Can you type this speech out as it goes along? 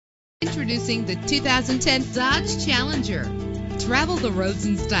Introducing the 2010 Dodge Challenger. Travel the roads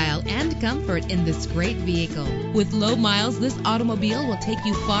in style and comfort in this great vehicle. With low miles, this automobile will take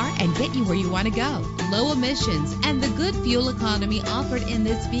you far and get you where you want to go. Low emissions and the good fuel economy offered in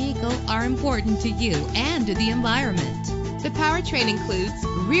this vehicle are important to you and to the environment. The powertrain includes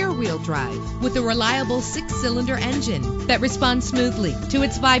rear-wheel drive with a reliable 6-cylinder engine that responds smoothly to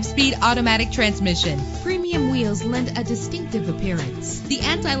its 5-speed automatic transmission. Premium wheels lend a distinctive appearance. The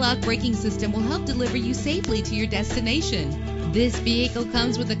anti-lock braking system will help deliver you safely to your destination. This vehicle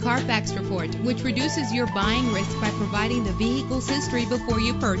comes with a Carfax report, which reduces your buying risk by providing the vehicle's history before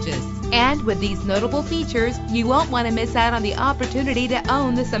you purchase. And with these notable features, you won't want to miss out on the opportunity to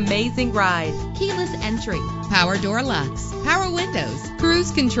own this amazing ride. Keyless entry, power door locks, power windows,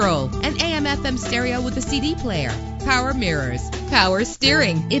 cruise control, an AM/FM stereo with a CD player, power mirrors, power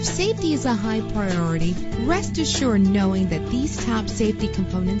steering. If safety is a high priority, rest assured knowing that these top safety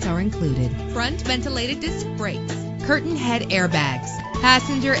components are included. Front ventilated disc brakes, curtain head airbags,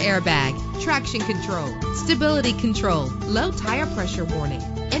 passenger airbag, traction control, stability control, low tire pressure warning,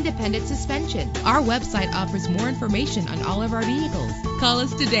 independent suspension. Our website offers more information on all of our vehicles. Call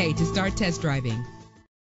us today to start test driving.